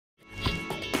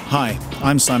Hi,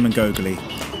 I'm Simon Gogerly.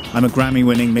 I'm a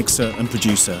Grammy-winning mixer and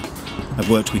producer. I've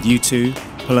worked with U2,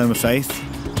 Paloma Faith,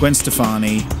 Gwen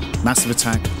Stefani, Massive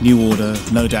Attack, New Order,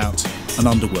 No Doubt, and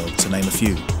Underworld, to name a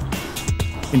few.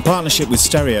 In partnership with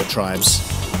Stereotribes,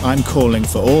 I'm calling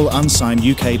for all unsigned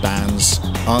UK bands,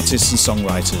 artists and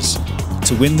songwriters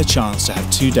to win the chance to have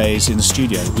 2 days in the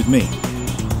studio with me.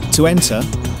 To enter,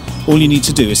 all you need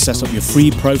to do is set up your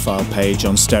free profile page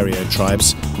on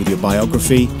Stereotribes with your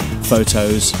biography,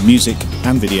 photos, music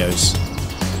and videos.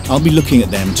 I'll be looking at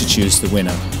them to choose the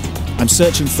winner. I'm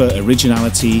searching for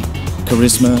originality,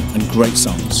 charisma and great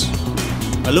songs.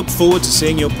 I look forward to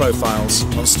seeing your profiles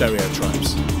on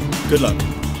Stereotribes. Good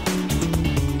luck.